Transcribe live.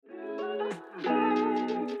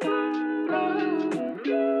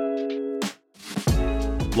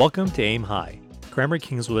Welcome to Aim High, Cranbrook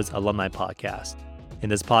Kingswood's alumni podcast. In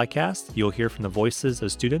this podcast, you'll hear from the voices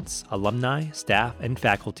of students, alumni, staff, and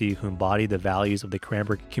faculty who embody the values of the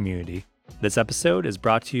Cranbrook community. This episode is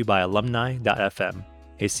brought to you by Alumni.fm,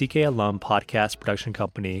 a CK alum podcast production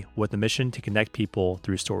company with a mission to connect people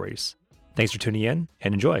through stories. Thanks for tuning in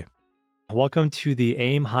and enjoy. Welcome to the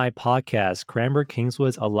Aim High podcast, Cranbrook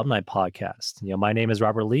Kingswood's alumni podcast. My name is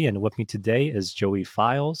Robert Lee, and with me today is Joey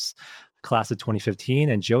Files, class of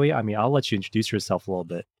 2015. And Joey, I'll let you introduce yourself a little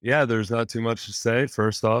bit. Yeah, there's not too much to say.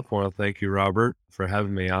 First off, I want to thank you, Robert, for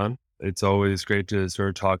having me on. It's always great to sort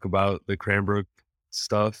of talk about the Cranbrook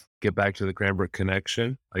stuff, get back to the Cranbrook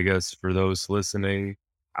connection. I guess for those listening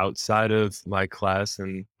outside of my class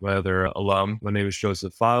and my other alum, my name is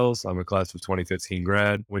Joseph Files. I'm a class of 2015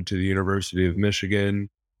 grad, went to the University of Michigan,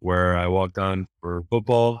 where I walked on for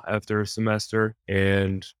football after a semester.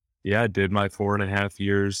 And yeah, did my 4.5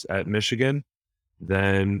 years at Michigan,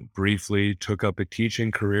 then briefly took up a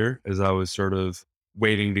teaching career as I was sort of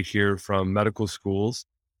waiting to hear from medical schools.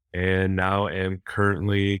 And now am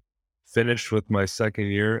currently finished with my second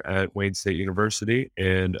year at Wayne State University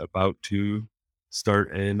and about to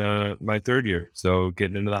start in my third year. So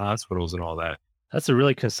getting into the hospitals and all that. That's a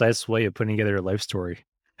really concise way of putting together a life story.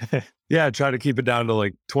 Yeah, try to keep it down to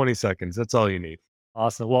like 20 seconds. That's all you need.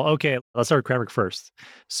 Awesome. Well, okay, let's start with Cranbrook first.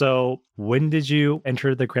 So when did you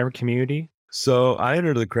enter the Cranbrook community? So I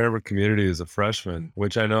entered the Cranbrook community as a freshman,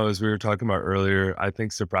 which I know, as we were talking about earlier, I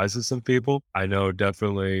think surprises some people. I know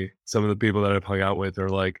definitely some of the people that I've hung out with are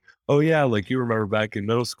like, oh yeah, like you remember back in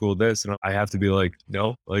middle school this, and I have to be like,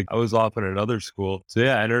 no, like I was off in another school. So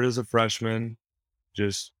yeah, I entered as a freshman,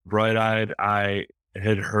 just bright-eyed. I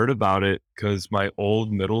had heard about it because my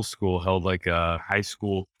old middle school held like a high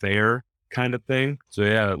school fair kind of thing. So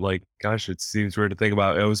yeah, like, gosh, it seems weird to think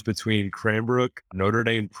about. It was between Cranbrook, Notre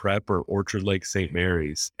Dame Prep, or Orchard Lake St.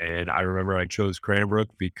 Mary's. And I remember I chose Cranbrook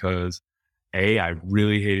because I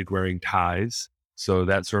really hated wearing ties. So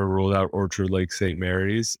that sort of ruled out Orchard Lake St.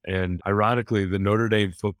 Mary's. And ironically, the Notre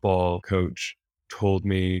Dame football coach told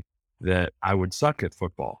me that I would suck at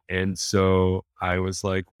football. And so I was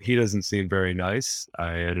like, he doesn't seem very nice.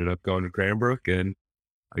 I ended up going to Cranbrook, and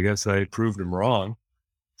I guess I proved him wrong.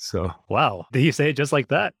 So wow, did you say it just like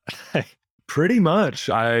that? Pretty much.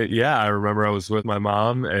 I remember I was with my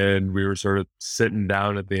mom and we were sort of sitting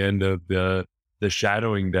down at the end of the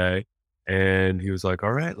shadowing day, and he was like,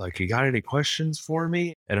 all right, like, you got any questions for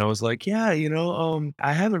me? And I was like, yeah,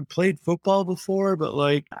 I haven't played football before, but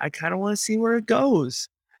like, I kind of want to see where it goes.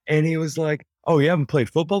 And he was like, oh, you haven't played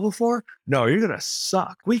football before? No, you're going to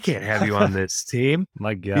suck. We can't have you on this team.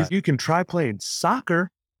 My God. You can try playing soccer.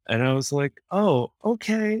 And I was like, oh,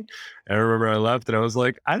 okay. And I remember I left and I was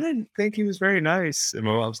like, I didn't think he was very nice. And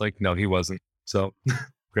my mom was like, no, he wasn't. So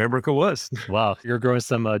Cranbrook was. Wow, you're growing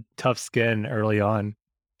some tough skin early on.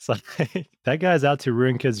 So that guy's out to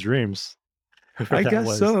ruin kids' dreams. I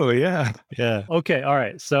guess so, yeah. Yeah. Okay, all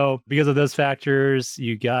right. So because of those factors,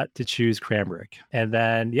 you got to choose Cranbrook. And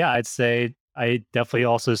then, yeah, I'd say I definitely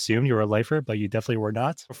also assumed you were a lifer, but you definitely were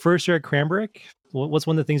not. First year at Cranbrook, what's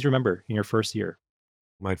one of the things you remember in your first year?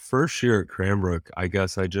 My first year at Cranbrook, I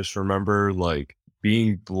guess I just remember like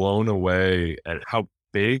being blown away at how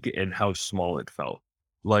big and how small it felt.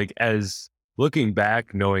 Like, as looking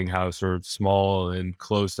back, knowing how sort of small and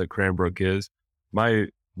close that Cranbrook is, my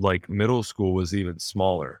like middle school was even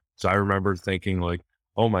smaller. So I remember thinking like,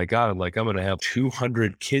 oh my God, like I'm going to have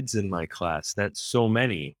 200 kids in my class. That's so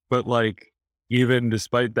many. But like, even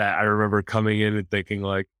despite that, I remember coming in and thinking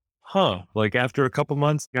like, like after a couple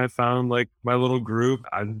months, I found like my little group.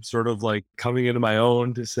 I'm sort of like coming into my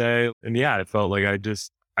own to say, and yeah, I felt like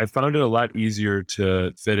I found it a lot easier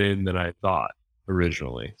to fit in than I thought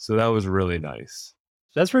originally. So that was really nice.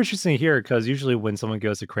 That's very interesting to hear, because usually when someone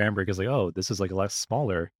goes to Cranbrook, it's like, oh, this is like a lot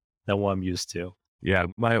smaller than what I'm used to. Yeah,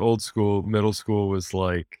 my old school, middle school was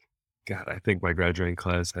like, God, I think my graduating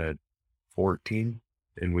class had 14,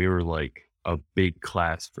 and we were like a big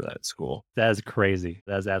class for that school. That is crazy.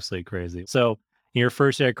 That is absolutely crazy. So in your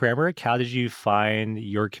first year at Cranbrook, how did you find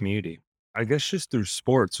your community? I guess just through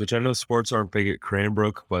sports, which I know sports aren't big at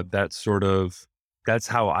Cranbrook, but that's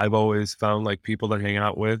how I've always found like people to hang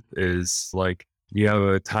out with, is like, you have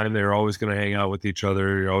a time they're always going to hang out with each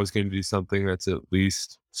other. You're always going to do something that's at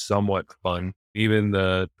least somewhat fun. Even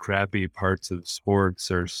the crappy parts of sports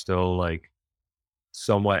are still like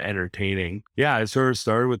somewhat entertaining. Yeah, I sort of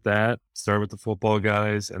started with the football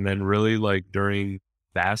guys. And then really like during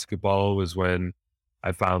basketball was when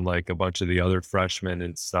I found like a bunch of the other freshmen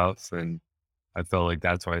and stuff. And I felt like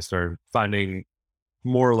that's when I started finding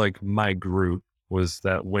more like my group, was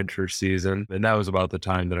that winter season. And that was about the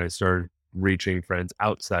time that I started reaching friends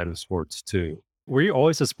outside of sports too. Were you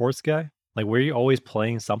always a sports guy? Like, were you always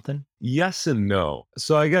playing something? Yes and no.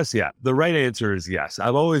 So I guess, yeah, the right answer is yes.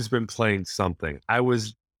 I've always been playing something. I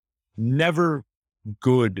was never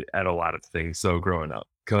good at a lot of things, so growing up,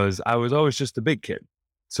 because I was always just a big kid.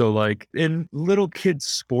 So, like, in little kid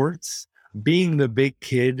sports, being the big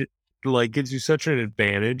kid, like, gives you such an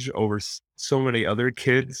advantage over so many other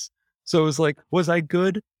kids. So it was like, was I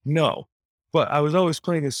good? No. But I was always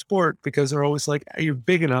playing a sport because they're always like, "Hey, you're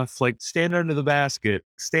big enough, like, stand under the basket,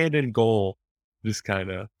 stand in goal." Just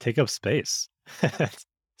kind of, Take up space. It's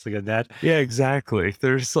like a net. yeah, exactly.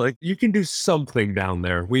 There's like, you can do something down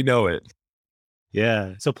there. We know it.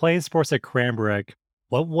 Yeah. So playing sports at Cranbrook,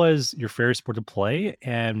 what was your favorite sport to play?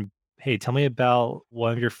 And hey, tell me about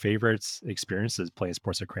one of your favorite experiences playing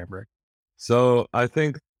sports at Cranbrook. So I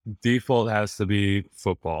think default has to be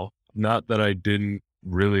football. Not that I didn't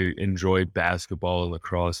really enjoy basketball and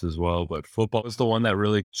lacrosse as well, but football was the one that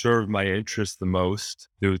really served my interest the most.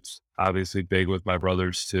 It's obviously big with my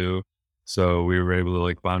brothers too. So we were able to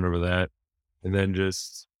like bond over that. And then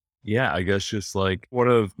just, yeah, I guess just like one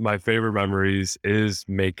of my favorite memories is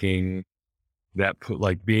making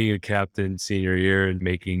like being a captain senior year and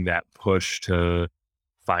making that push to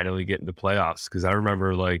finally get into playoffs. Cause I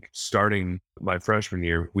remember like starting my freshman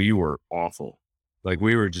year, we were awful. Like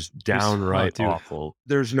we were just Oh, downright dude. awful.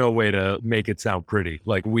 There's no way to make it sound pretty.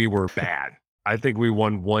 Like we were bad. I think we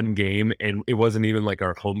won one game and it wasn't even like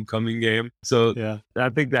our homecoming game. So Yeah. I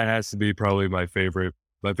think that has to be probably my favorite.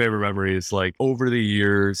 My favorite memory is like over the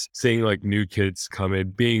years, seeing like new kids come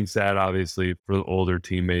in, being sad, obviously, for the older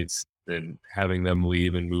teammates and having them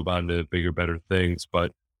leave and move on to bigger, better things.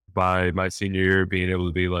 But by my senior year, being able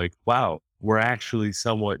to be like, wow, we're actually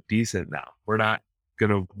somewhat decent now. We're not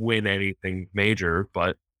going to win anything major,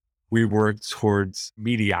 but we work towards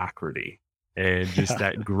mediocrity and just Yeah.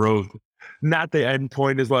 that growth. Not the end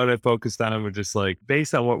point is what I focused on, but just like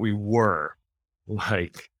based on what we were,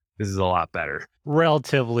 like, this is a lot better.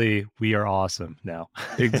 Relatively, we are awesome now.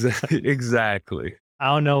 Exactly. Exactly. I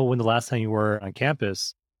don't know when the last time you were on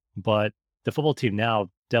campus, but the football team now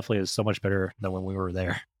definitely is so much better than when we were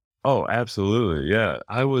there. Oh, absolutely. Yeah.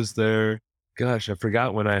 I was there. Gosh, I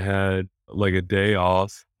forgot when I had like a day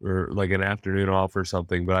off or like an afternoon off or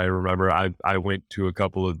something, but I remember I went to a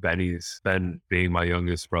couple of Benny's, Ben being my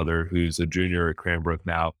youngest brother, who's a junior at Cranbrook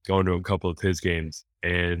now, going to a couple of his games.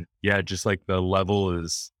 And yeah, just like the level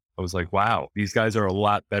is, I was like, wow, these guys are a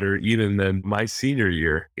lot better even than my senior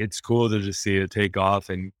year. It's cool to just see it take off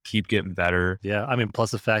and keep getting better. Yeah. I mean,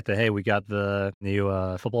 plus the fact that, hey, we got the new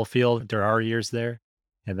football field during our years there,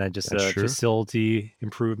 and then just That's true. facility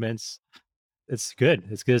improvements. It's good.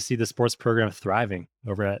 It's good to see the sports program thriving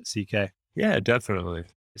over at CK. Yeah, definitely.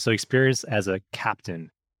 So, experience as a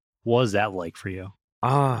captain, what was that like for you?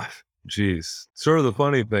 Ah, geez. Sort of the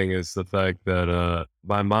funny thing is the fact that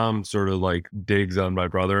my mom sort of like digs on my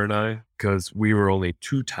brother and I because we were only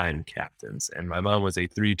two-time captains and my mom was a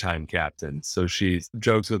three-time captain. So she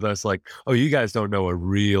jokes with us like, "Oh, you guys don't know a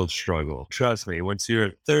real struggle. Trust me, once you're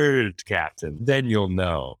a third captain, then you'll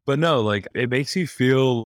know." But no, like it makes you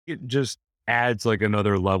feel, it just adds like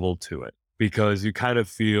another level to it because you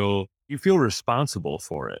feel responsible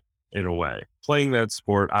for it in a way. Playing that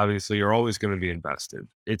sport, obviously, you're always going to be invested.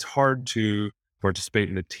 It's hard to participate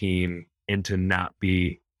in a team and to not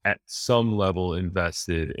be at some level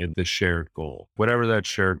invested in the shared goal, whatever that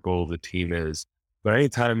shared goal of the team is. But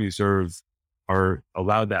anytime you sort of are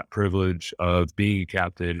allowed that privilege of being a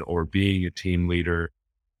captain or being a team leader,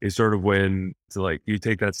 is sort of when it's like you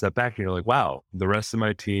take that step back and you're like, wow, the rest of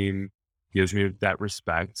my team gives me that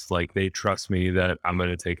respect. Like they trust me that I'm going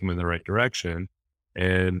to take them in the right direction.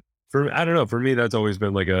 And I don't know, for me, that's always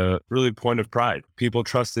been like a really point of pride. People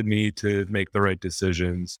trusted me to make the right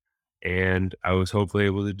decisions, and I was hopefully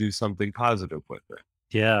able to do something positive with it.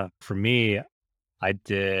 Yeah, for me, I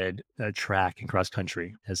did track and cross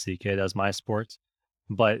country at CK. That was my sport,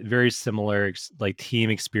 but very similar, like team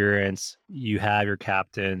experience. You have your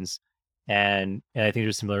captains, and I think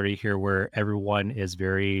there's similarity here where everyone is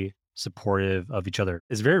very supportive of each other.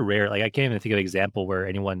 It's very rare. Like I can't even think of an example where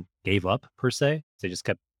anyone gave up per se. They just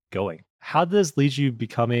kept going. How did this lead you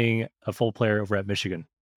becoming a full player over at Michigan?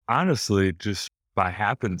 Honestly, just by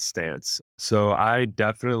happenstance. So I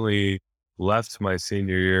definitely left my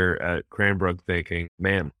senior year at Cranbrook thinking,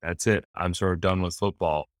 man, that's it. I'm sort of done with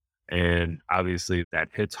football. And obviously that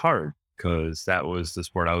hits hard because that was the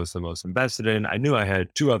sport I was the most invested in. I knew I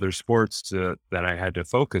had two other sports that I had to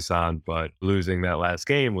focus on, but losing that last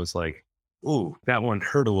game was like, ooh, that one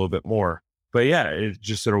hurt a little bit more. But yeah, it's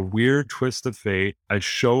just a weird twist of fate. I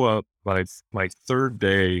show up my third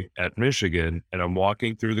day at Michigan and I'm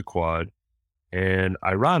walking through the quad And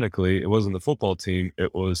ironically, it wasn't the football team,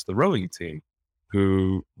 it was the rowing team,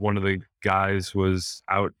 who one of the guys was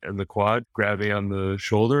out in the quad, grabbed me on the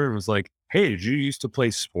shoulder and was like, "Hey, did you used to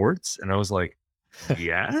play sports?" And I was like,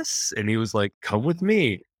 "Yes." And he was like, "Come with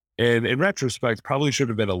me." And in retrospect, probably should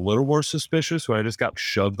have been a little more suspicious when I just got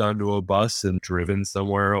shoved onto a bus and driven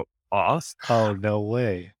somewhere off. Oh, no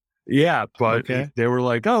way. Yeah, but Okay. they were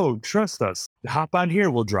like, "Oh, trust us. Hop on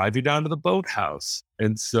here. We'll drive you down to the boathouse."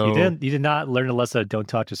 And so You did not learn a lesson of don't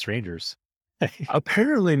talk to strangers.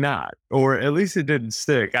 apparently not, or at least it didn't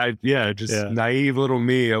stick. Yeah, just Yeah. naive little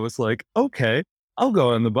me. I was like, "Okay, I'll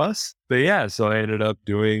go on the bus." But yeah, so I ended up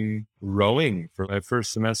doing rowing for my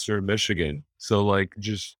first semester in Michigan. So like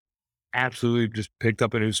just absolutely just picked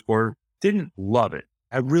up a new sport. Didn't love it.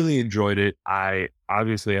 I really enjoyed it. I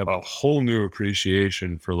obviously have a whole new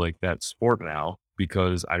appreciation for like that sport now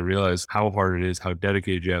because I realized how hard it is, how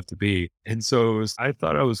dedicated you have to be. And so I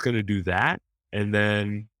thought I was going to do that. And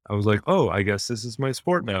then I was like, oh, I guess this is my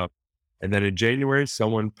sport now. And then in January,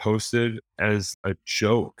 someone posted as a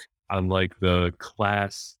joke on like the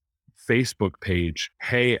class Facebook page,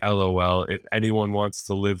 "Hey, LOL, if anyone wants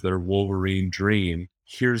to live their Wolverine dream,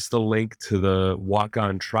 here's the link to the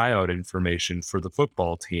walk-on tryout information for the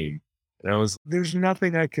football team." And I was, there's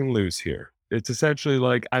nothing I can lose here. It's essentially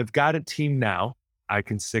like, I've got a team now. I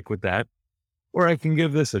can stick with that, or I can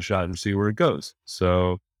give this a shot and see where it goes.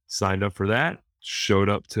 So signed up for that, showed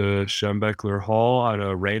up to Schembechler Hall on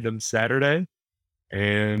a random Saturday,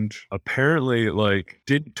 and apparently like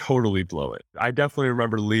did totally blow it. I definitely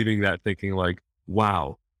remember leaving that thinking like,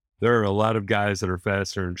 wow, there are a lot of guys that are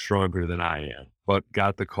faster and stronger than I am. But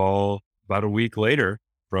got the call about a week later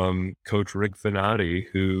from Coach Rick Finati,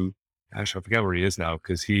 who, gosh, I forget where he is now,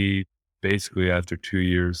 because he basically after 2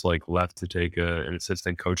 years like left to take an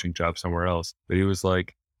assistant coaching job somewhere else. But he was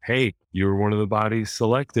like, "Hey, you were one of the bodies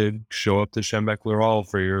selected. Show up to Schembechler Hall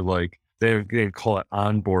for your like," they didn't call it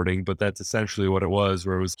onboarding, but that's essentially what it was,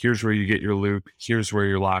 where it was, here's where you get your loop, here's where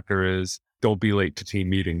your locker is, don't be late to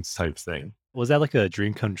team meetings type thing. Was that like a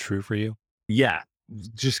dream come true for you? Yeah,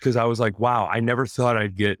 just because I was like, wow, I never thought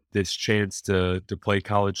I'd get this chance to play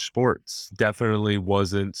college sports. Definitely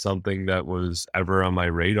wasn't something that was ever on my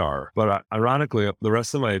radar. But ironically, the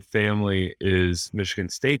rest of my family is Michigan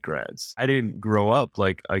State grads. I didn't grow up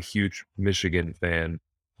like a huge Michigan fan.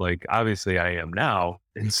 Like, obviously, I am now.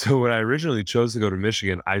 And so when I originally chose to go to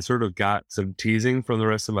Michigan, I sort of got some teasing from the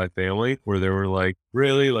rest of my family where they were like,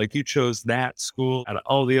 really? Like, you chose that school out of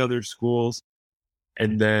all the other schools?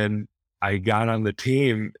 And then I got on the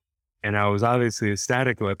team and I was obviously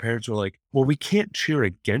ecstatic. And my parents were like, well, we can't cheer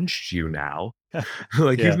against you now.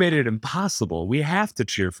 Like, you've Yeah. made it impossible. We have to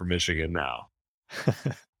cheer for Michigan now.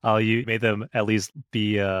 Oh, you made them at least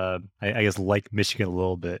be, I guess, like Michigan a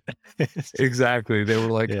little bit. Exactly. They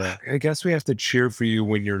were like, Yeah. I guess we have to cheer for you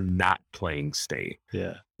when you're not playing state.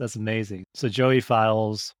 Yeah. That's amazing. So, Joey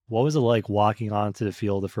Files, what was it like walking onto the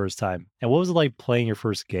field the first time? And what was it like playing your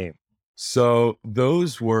first game? So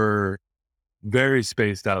those were very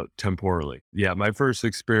spaced out temporally. Yeah, my first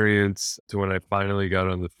experience to when I finally got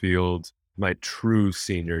on the field, my true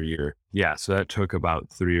senior year. Yeah, so that took about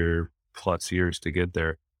 3 or plus years to get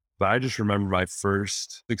there. But I just remember my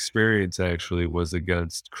first experience actually was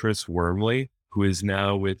against Chris Wormley, who is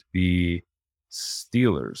now with the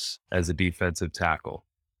Steelers as a defensive tackle.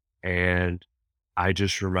 And I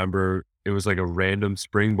just remember it was like a random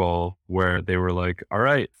spring ball where they were like, all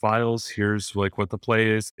right, Files, here's like what the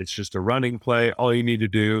play is. It's just a running play. All you need to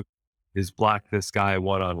do is block this guy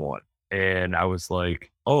one on one. And I was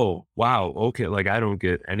like, oh, wow. Okay. Like, I don't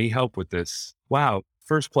get any help with this. Wow.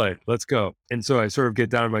 First play. Let's go. And so I sort of get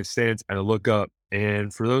down in my stance and I look up.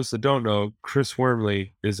 And for those that don't know, Chris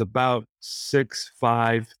Wormley is about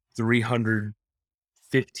 6'5",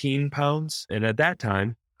 315 pounds. And at that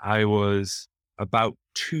time, I was about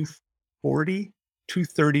 240,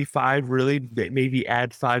 235, really, maybe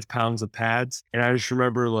add 5 pounds of pads. And I just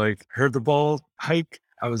remember like, heard the ball hike.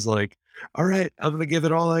 I was like, all right, I'm going to give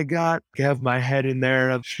it all I got, have my head in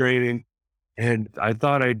there. I'm straining. And I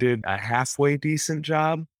thought I did a halfway decent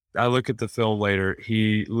job. I look at the film later.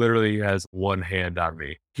 He literally has one hand on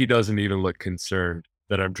me. He doesn't even look concerned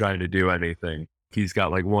that I'm trying to do anything. He's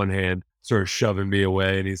got like one hand sort of shoving me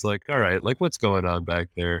away. And he's like, all right, like what's going on back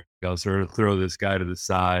there? I'll sort of throw this guy to the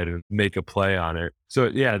side and make a play on it. So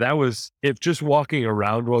yeah, that was, if just walking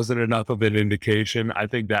around wasn't enough of an indication, I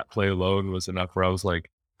think that play alone was enough where I was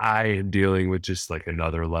like, I am dealing with just like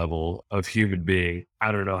another level of human being.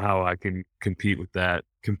 I don't know how I can compete with that.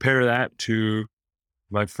 Compare that to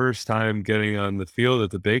my first time getting on the field at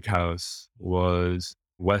the Big House was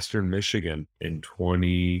Western Michigan in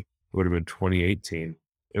would have been 2018.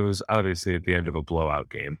 It was obviously at the end of a blowout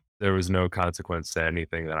game. There was no consequence to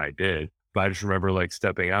anything that I did. But I just remember like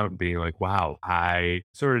stepping out and being like, wow, I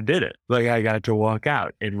sort of did it. Like I got to walk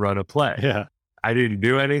out and run a play. Yeah. I didn't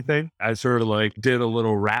do anything. I sort of like did a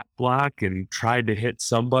little rap block and tried to hit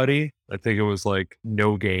somebody. I think it was like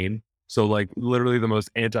no gain. So like literally the most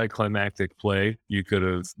anticlimactic play you could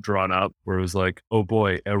have drawn up, where it was like, oh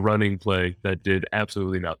boy, a running play that did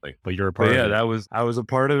absolutely nothing. But you're a part But yeah, of it. I was a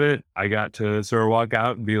part of it. I got to sort of walk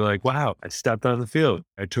out and be like, wow, I stepped on the field.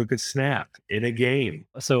 I took a snap in a game.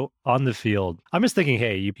 So on the field, I'm just thinking,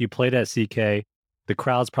 hey, you played at CK, the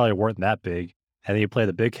crowds probably weren't that big, and then you play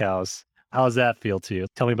the big house. How does that feel to you?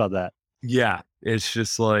 Tell me about that. Yeah, it's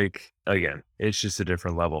just like, again, it's just a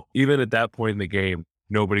different level. Even at that point in the game,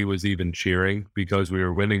 nobody was even cheering because we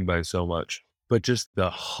were winning by so much. But just the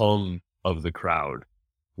hum of the crowd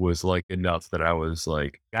was like enough that I was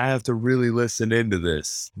like, I have to really listen into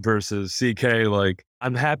this versus CK. Like,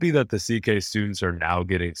 I'm happy that the CK students are now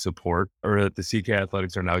getting support, or that the CK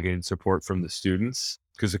athletics are now getting support from the students.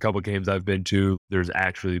 Because a couple of games I've been to, there's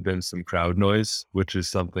actually been some crowd noise, which is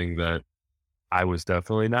something that I was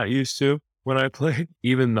definitely not used to when I played.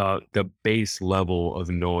 Even the base level of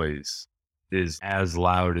noise is as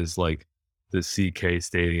loud as like the CK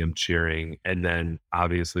stadium cheering. And then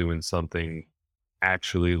obviously when something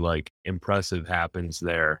actually like impressive happens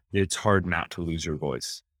there, it's hard not to lose your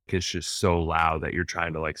voice. It's just so loud that you're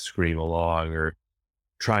trying to like scream along or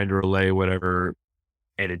trying to relay whatever,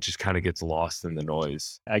 and it just kind of gets lost in the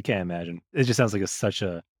noise. I can't imagine. It just sounds like such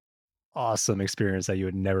a awesome experience that you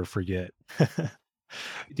would never forget.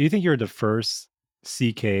 Do you think you're the first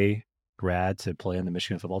CK grad to play on the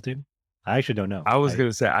Michigan football team? I actually don't know. I was going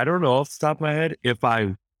to say, I don't know off the top of my head. If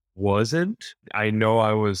I wasn't, I know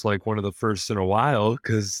I was like one of the first in a while,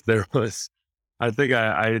 because there was, I think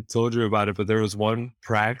I had told you about it, but there was one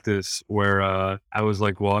practice where I was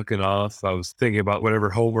like walking off. I was thinking about whatever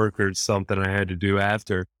homework or something I had to do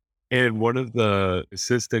after. And one of the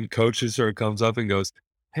assistant coaches sort of comes up and goes,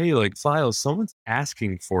 hey, like, Files, someone's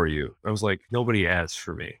asking for you. I was like, nobody asked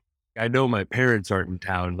for me. I know my parents aren't in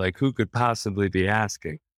town. Like, who could possibly be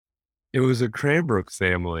asking? It was a Cranbrook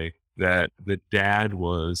family that the dad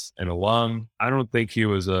was an alum. I don't think he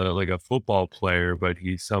was a football player, but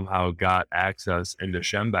he somehow got access into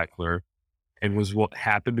Schembechler and was what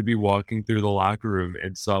happened to be walking through the locker room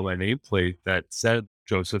and saw my nameplate that said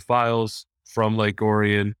Joseph Files from Lake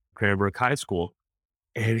Orion, Cranbrook High School.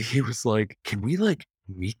 And he was like, can we like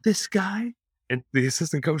meet this guy? And the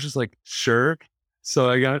assistant coach was like, sure. So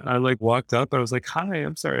I like walked up and I was like, hi,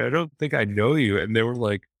 I'm sorry, I don't think I know you. And they were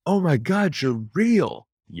like, oh my God, you're real.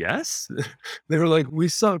 Yes. They were like, we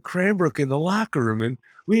saw Cranbrook in the locker room and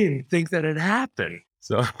we didn't think that it happened.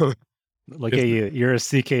 So Look at you. You're a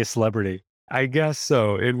CK celebrity. I guess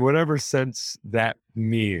so, in whatever sense that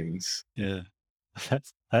means. Yeah.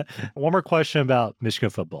 That's one more question about Michigan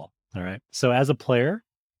football. All right. So as a player,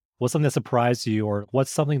 what's something that surprised you, or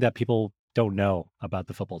what's something that people don't know about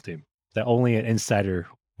the football team that only an insider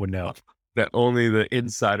would know? That only the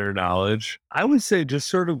insider knowledge. I would say just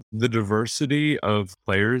sort of the diversity of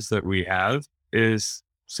players that we have is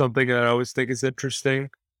something that I always think is interesting.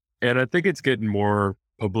 And I think it's getting more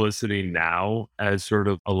publicity now as sort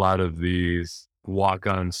of a lot of these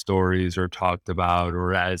walk-on stories are talked about,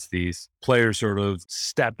 or as these players sort of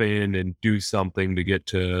step in and do something to get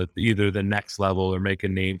to either the next level or make a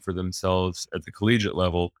name for themselves at the collegiate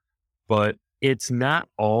level. But it's not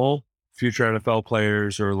all future NFL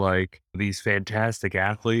players or like these fantastic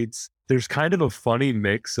athletes. There's kind of a funny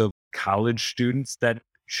mix of college students that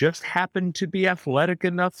just happen to be athletic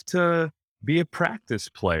enough to be a practice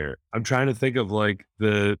player. I'm trying to think of like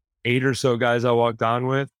the 8 or so guys I walked on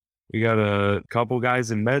with. We got a couple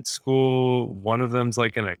guys in med school. One of them's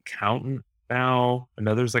like an accountant now.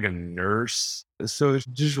 Another's like a nurse. So it's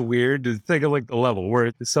just weird to think of like the level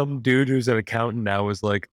where some dude who's an accountant now is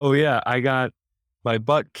like, oh yeah, I got my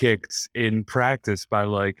butt kicked in practice by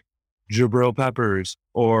like Jabril Peppers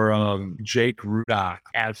or Jake Rudock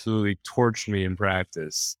absolutely torched me in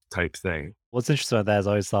practice type thing. What's interesting about that is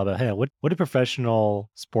I always thought about, hey, what do professional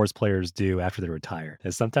sports players do after they retire?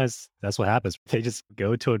 And sometimes that's what happens. They just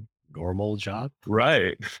go to a normal job.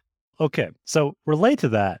 Right. Okay. So relate to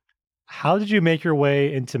that. How did you make your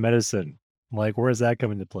way into medicine? Like, where does that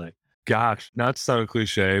come into play? Gosh, not to sound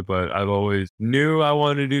cliche, but I've always knew I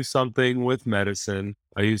wanted to do something with medicine.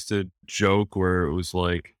 I used to joke where it was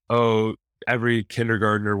like, oh, every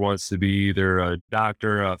kindergartner wants to be either a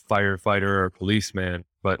doctor, a firefighter, or a policeman,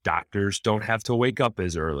 but doctors don't have to wake up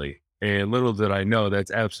as early. And little did I know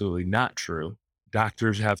that's absolutely not true.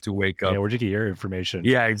 Doctors have to wake up. Yeah, where'd you get your information?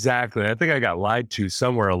 Yeah, exactly. I think I got lied to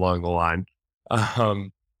somewhere along the line.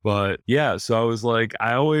 But yeah, so I was like,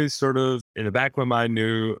 I always sort of in the back of my mind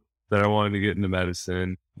knew that I wanted to get into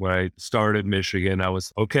medicine. When I started Michigan, I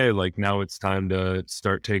was okay, like now it's time to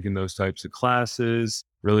start taking those types of classes.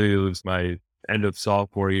 Really, it was my end of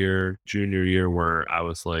sophomore year, junior year, where I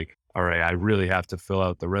was like, all right, I really have to fill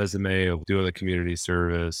out the resume of doing the community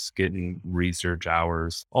service, getting research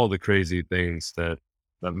hours, all the crazy things that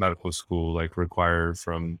medical school like require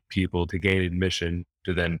from people to gain admission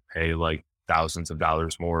to then pay like thousands of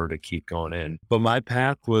dollars more to keep going in. But my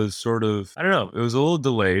path was sort of, I don't know, it was a little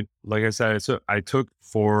delayed. Like I said, I took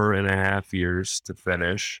 4.5 years to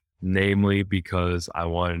finish, namely because I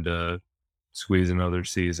wanted to squeeze another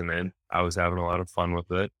season in. I was having a lot of fun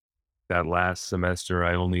with it. That last semester,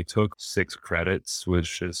 I only took 6 credits,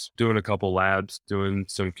 which is doing a couple labs, doing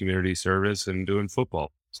some community service, and doing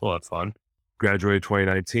football. It's a lot of fun. Graduated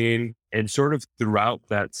 2019, and sort of throughout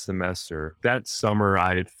that semester, that summer,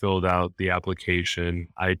 I had filled out the application.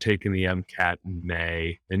 I had taken the MCAT in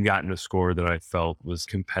May and gotten a score that I felt was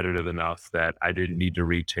competitive enough that I didn't need to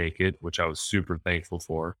retake it, which I was super thankful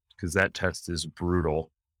for because that test is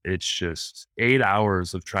brutal. It's just 8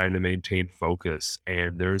 hours of trying to maintain focus,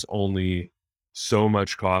 and there's only so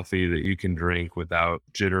much coffee that you can drink without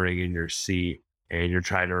jittering in your seat. And you're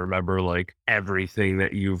trying to remember like everything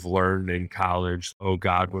that you've learned in college. Oh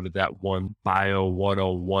God, what did that one Bio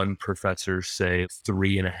 101 professor say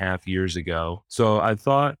 3.5 years ago? So I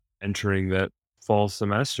thought entering that fall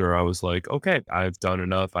semester, I was like, okay, I've done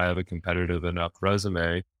enough. I have a competitive enough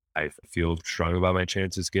resume. I feel strong about my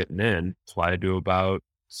chances getting in. Applied to about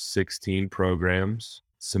 16 programs,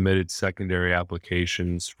 submitted secondary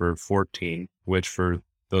applications for 14, which for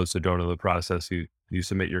those that don't know the process, you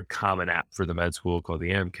submit your common app for the med school called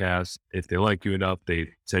the AMCAS. If they like you enough, they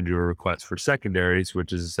send you a request for secondaries,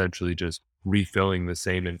 which is essentially just refilling the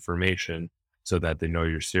same information so that they know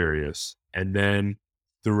you're serious. And then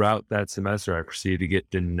throughout that semester, I proceeded to get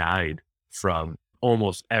denied from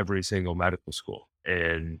almost every single medical school.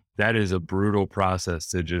 And that is a brutal process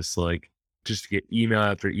to just get email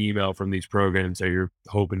after email from these programs that you're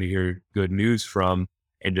hoping to hear good news from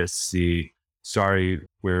and just see, sorry,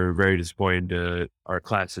 we're very disappointed. Our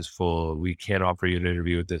class is full. We can't offer you an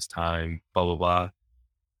interview at this time, blah, blah, blah.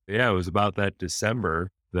 Yeah, it was about that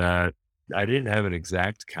December that I didn't have an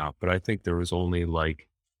exact count, but I think there was only like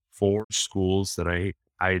 4 schools that I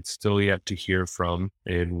had still yet to hear from,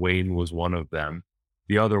 and Wayne was one of them.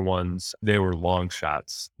 The other ones, they were long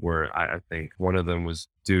shots where I think one of them was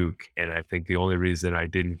Duke. And I think the only reason I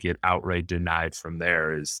didn't get outright denied from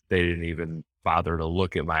there is they didn't even bother to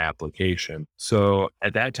look at my application. So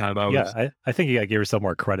at that time I think you gotta give yourself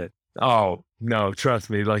more credit. oh no, trust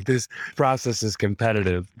me, like this process is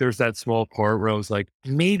competitive. There's that small part where I was like,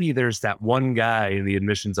 maybe there's that one guy in the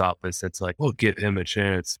admissions office that's like, we'll give him a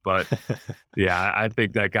chance. But yeah, I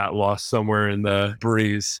think that got lost somewhere in the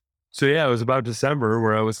breeze. So yeah, it was about December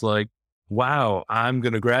where I was like, wow, I'm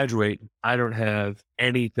going to graduate. I don't have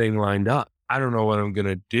anything lined up. I don't know what I'm going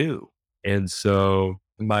to do. And so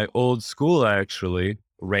my old school actually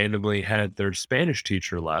randomly had their Spanish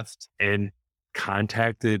teacher left and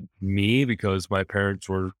contacted me because my parents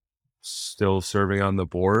were still serving on the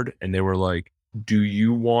board. And they were like, do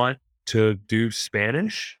you want to do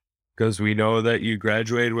Spanish? Because we know that you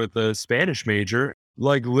graduated with a Spanish major.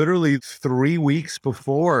 Like literally 3 weeks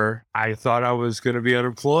before I thought I was going to be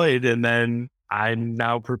unemployed. And then I'm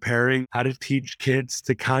now preparing how to teach kids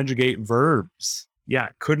to conjugate verbs. Yeah,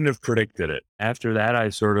 couldn't have predicted it. After that, I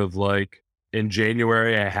sort of like in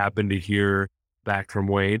January, I happened to hear back from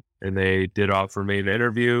Wayne and they did offer me an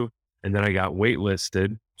interview, and then I got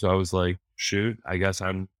waitlisted. So I was like, shoot, I guess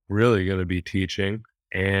I'm really going to be teaching.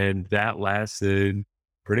 And that lasted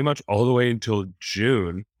pretty much all the way until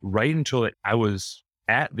June, right until I was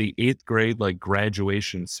at the 8th grade, like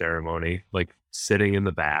graduation ceremony, like sitting in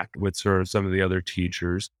the back with sort of some of the other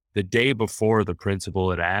teachers. The day before, the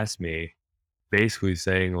principal had asked me, basically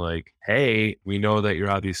saying like, hey, we know that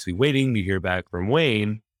you're obviously waiting to hear back from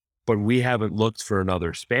Wayne, but we haven't looked for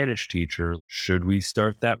another Spanish teacher. Should we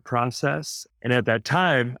start that process? And at that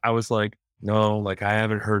time, I was like, no, like I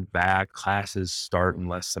haven't heard back. Classes start in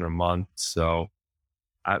less than a month. So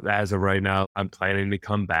as of right now, I'm planning to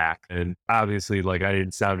come back. And obviously, like I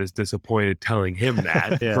didn't sound as disappointed telling him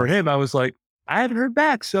that. Yeah. For him, I was like, I haven't heard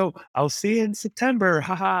back. So I'll see you in September.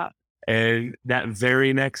 Haha. And that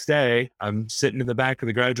very next day, I'm sitting in the back of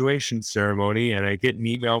the graduation ceremony and I get an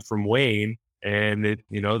email from Wayne and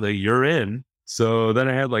you're in. So then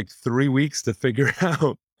I had like 3 weeks to figure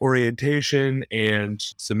out orientation and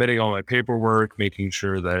submitting all my paperwork, making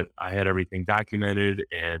sure that I had everything documented.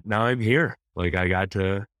 And now I'm here. Like I got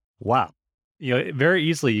to, Wow. Very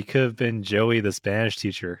easily you could have been Joey the Spanish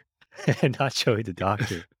teacher and not Joey the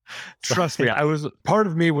doctor. It's Trust me, like, part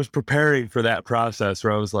of me was preparing for that process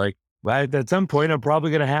where I was like, well, at some point, I'm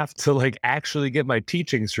probably going to have to like actually get my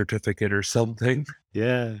teaching certificate or something.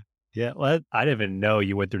 yeah. Yeah. Well, I didn't even know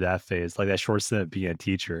you went through that phase, like that short stint of being a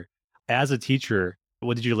teacher. As a teacher,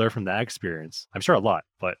 what did you learn from that experience? I'm sure a lot,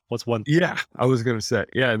 but what's one? Yeah, I was going to say,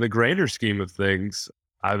 yeah, in the greater scheme of things,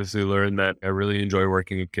 I obviously learned that I really enjoy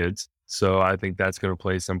working with kids. So I think that's going to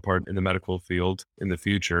play some part in the medical field in the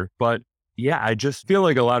future. But yeah, I just feel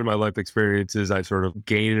like a lot of my life experiences, I sort of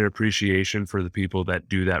gain an appreciation for the people that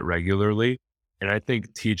do that regularly. And I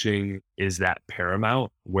think teaching is that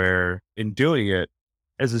paramount where in doing it,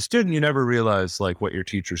 as a student, you never realize like what your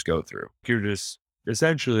teachers go through. You're just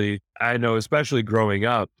essentially, I know, especially growing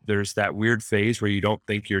up, there's that weird phase where you don't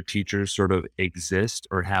think your teachers sort of exist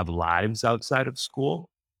or have lives outside of school.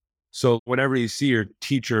 So whenever you see your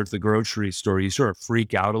teacher at the grocery store, you sort of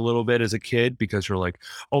freak out a little bit as a kid because you're like,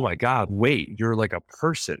 oh my God, wait, you're like a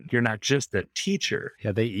person. You're not just a teacher.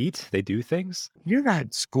 Yeah, they eat, they do things. You're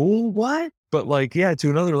not school. What? But like, yeah,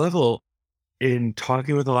 to another level, in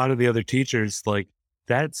talking with a lot of the other teachers, like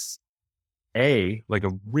that's like a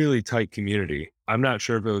really tight community. I'm not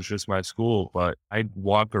sure if it was just my school, but I'd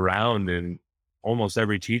walk around and almost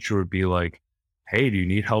every teacher would be like, hey, do you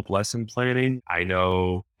need help lesson planning? I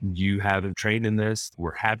know you haven't trained in this.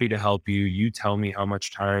 We're happy to help you. You tell me how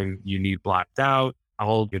much time you need blocked out.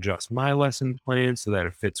 I'll adjust my lesson plan so that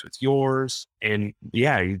it fits with yours. And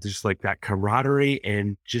yeah, you just like that camaraderie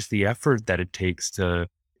and just the effort that it takes to,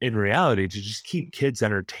 in reality, to just keep kids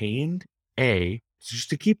entertained. Just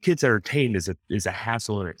to keep kids entertained is a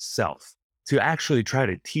hassle in itself. To actually try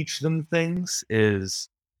to teach them things is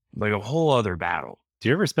like a whole other battle. Do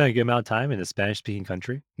you ever spend a good amount of time in a Spanish speaking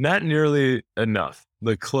country? Not nearly enough.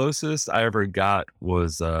 The closest I ever got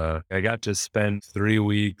was I got to spend 3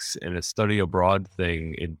 weeks in a study abroad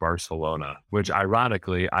thing in Barcelona, which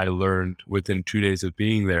ironically I learned within 2 days of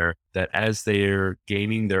being there that as they're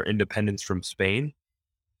gaining their independence from Spain,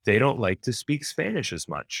 they don't like to speak Spanish as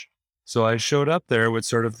much. So I showed up there with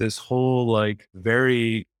sort of this whole like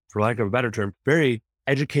very, for lack of a better term, very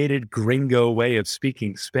educated gringo way of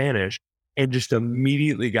speaking Spanish and just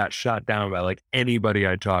immediately got shot down by like anybody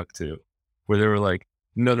I talked to where they were like,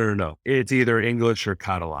 no. It's either English or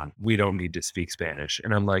Catalan. We don't need to speak Spanish.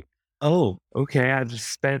 And I'm like, oh, okay. I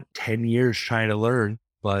just spent 10 years trying to learn,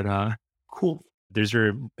 but cool. There's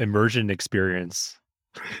your immersion experience.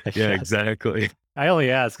 I Yeah, guess. exactly. I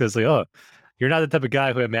only ask because, like, oh, you're not the type of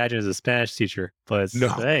guy who imagines a Spanish teacher, but No.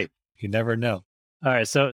 hey, you never know. All right.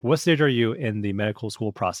 So, what stage are you in the medical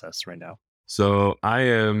school process right now? So I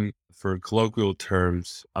am, for colloquial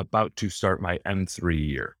terms, about to start my M3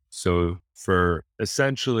 year. So for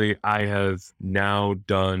essentially, I have now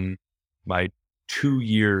done my 2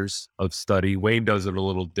 years of study. Wayne does it a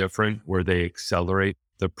little different where they accelerate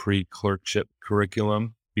the pre-clerkship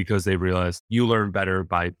curriculum because they realize you learn better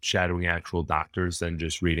by shadowing actual doctors than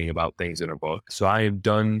just reading about things in a book. So I am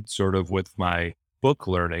done sort of with my book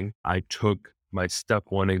learning. I took my step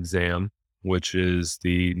 1 exam, which is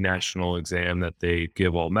the national exam that they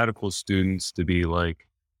give all medical students to be like,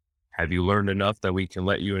 have you learned enough that we can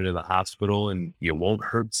let you into the hospital and you won't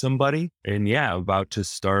hurt somebody? And yeah, about to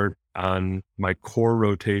start on my core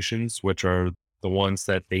rotations, which are the ones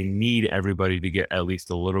that they need everybody to get at least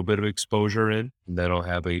a little bit of exposure in. And that'll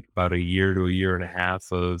have about a year to a year and a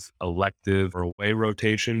half of elective or away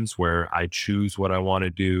rotations where I choose what I want to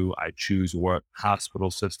do. I choose what hospital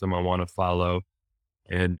system I want to follow.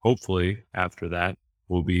 And hopefully after that,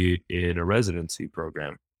 we'll be in a residency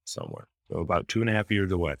program somewhere. So about 2.5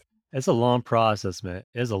 years away. It's a long process, man.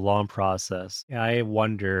 It is a long process. I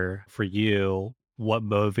wonder for you, what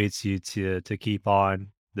motivates you to keep on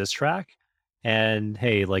this track? And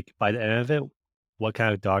hey, like by the end of it, what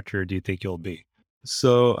kind of doctor do you think you'll be?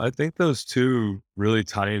 So I think those two really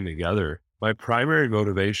tie in together. My primary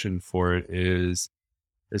motivation for it is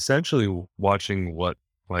essentially watching what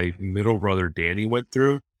my middle brother Danny went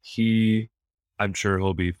through. I'm sure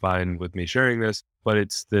he'll be fine with me sharing this, but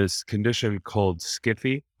it's this condition called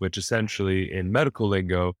SCFE, which essentially in medical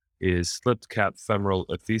lingo is slipped cap femoral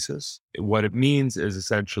ephesis. What it means is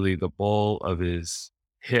essentially the ball of his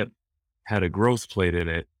hip had a growth plate in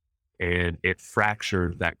it and it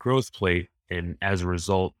fractured that growth plate and as a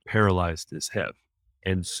result paralyzed his hip.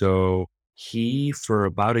 And so he, for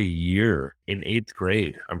about a year in 8th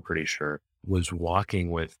grade, I'm pretty sure, was walking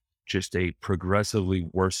with just a progressively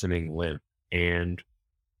worsening limp. And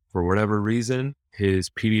for whatever reason, his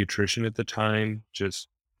pediatrician at the time just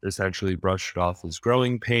essentially brushed off his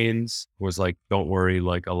growing pains, was like, don't worry,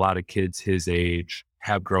 like a lot of kids his age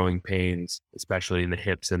have growing pains, especially in the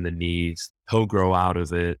hips and the knees. He'll grow out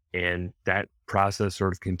of it. And that process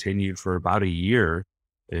sort of continued for about a year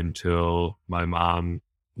until my mom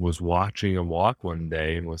was watching him walk one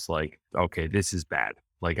day and was like, okay, this is bad.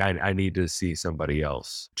 Like, I need to see somebody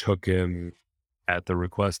else. Took him at the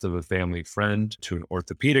request of a family friend to an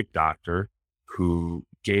orthopedic doctor who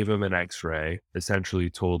gave him an x-ray, essentially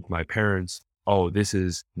told my parents, oh, this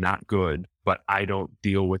is not good, but I don't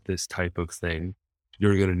deal with this type of thing.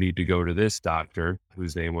 You're going to need to go to this doctor,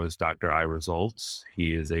 whose name was Dr. Ira Zoltz.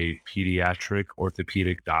 He is a pediatric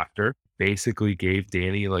orthopedic doctor. Basically gave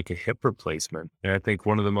Danny like a hip replacement. And I think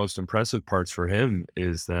one of the most impressive parts for him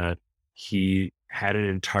is that he had an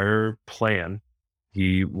entire plan.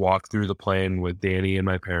 He walked through the plan with Danny and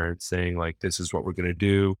my parents saying like, this is what we're going to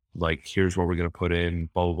do. Like, here's what we're going to put in,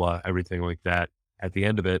 blah, blah, blah, everything like that. At the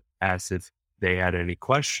end of it, asked if they had any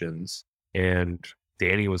questions. And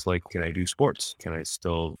Danny was like, can I do sports? Can I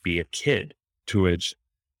still be a kid? To which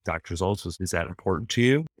Dr. Zoltz was, is that important to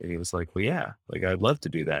you? And he was like, well, yeah, like I'd love to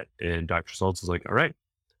do that. And Dr. Zoltz was like, all right,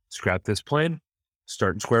 scrap this plan,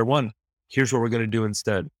 start in square one. Here's what we're going to do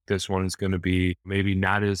instead. This one is going to be maybe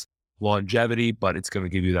not as longevity, but it's going to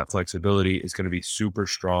give you that flexibility. It's going to be super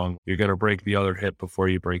strong. You're going to break the other hip before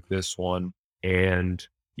you break this one. And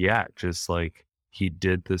yeah, just like he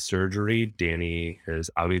did the surgery. Danny has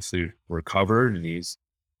obviously recovered and he's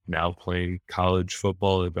now playing college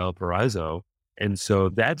football at Valparaiso. And so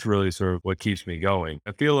that's really sort of what keeps me going.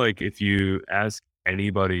 I feel like if you ask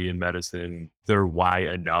anybody in medicine their why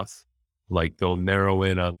enough, like they'll narrow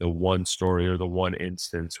in on the one story or the one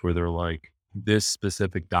instance where they're like, this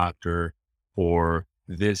specific doctor or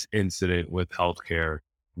this incident with healthcare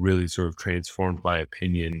really sort of transformed my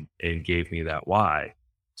opinion and gave me that why.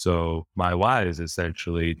 So my why is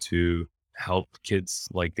essentially to help kids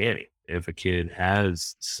like Danny. If a kid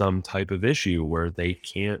has some type of issue where they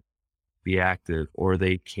can't be active or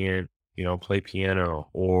they can't, play piano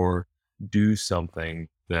or do something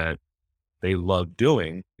that they love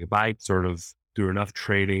doing, if I sort of do enough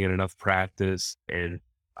training and enough practice and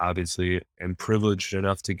obviously am privileged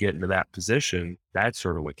enough to get into that position, that's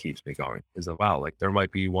sort of what keeps me going is that, wow, like there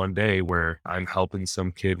might be one day where I'm helping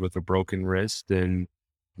some kid with a broken wrist and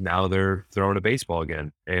now they're throwing a baseball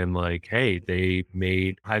again. And like, hey, they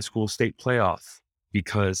made high school state playoff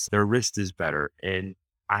because their wrist is better. And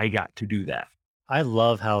I got to do that. I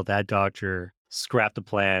love how that doctor scrapped the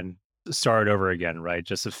plan, started over again, right?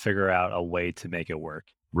 Just to figure out a way to make it work.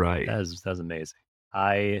 Right. That's amazing.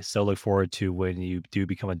 I so look forward to when you do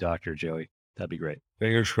become a doctor, Joey. That'd be great.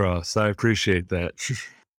 Fingers crossed. I appreciate that.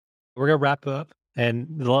 We're going to wrap up. And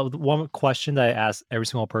the one question that I ask every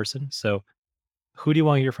single person. So who do you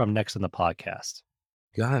want to hear from next on the podcast?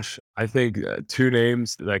 Gosh, I think two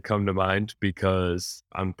names that come to mind because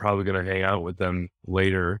I'm probably going to hang out with them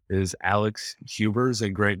later is Alex Hubers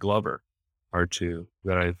and Grant Glover are two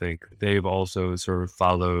that I think they've also sort of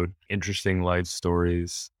followed interesting life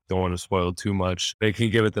stories. Don't want to spoil too much. They can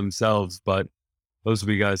give it themselves, but those will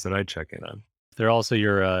be guys that I check in on. They're also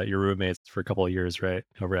your roommates for a couple of years, right?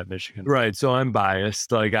 Over at Michigan. Right. So I'm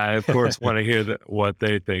biased. Like I, of course, want to hear what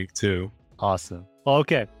they think too. Awesome. Well,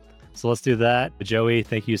 okay. So let's do that. Joey,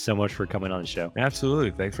 thank you so much for coming on the show.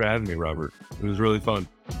 Absolutely. Thanks for having me, Robert. It was really fun.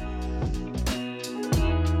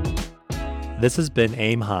 This has been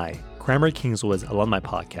Aim High, Cranbrook Kingswood's alumni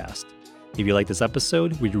podcast. If you like this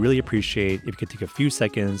episode, we'd really appreciate if you could take a few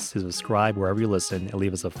seconds to subscribe wherever you listen and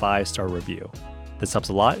leave us a 5-star review. This helps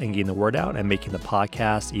a lot in getting the word out and making the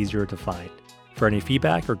podcast easier to find. For any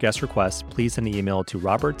feedback or guest requests, please send an email to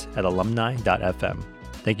robert@alumni.fm.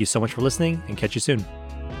 Thank you so much for listening and catch you soon.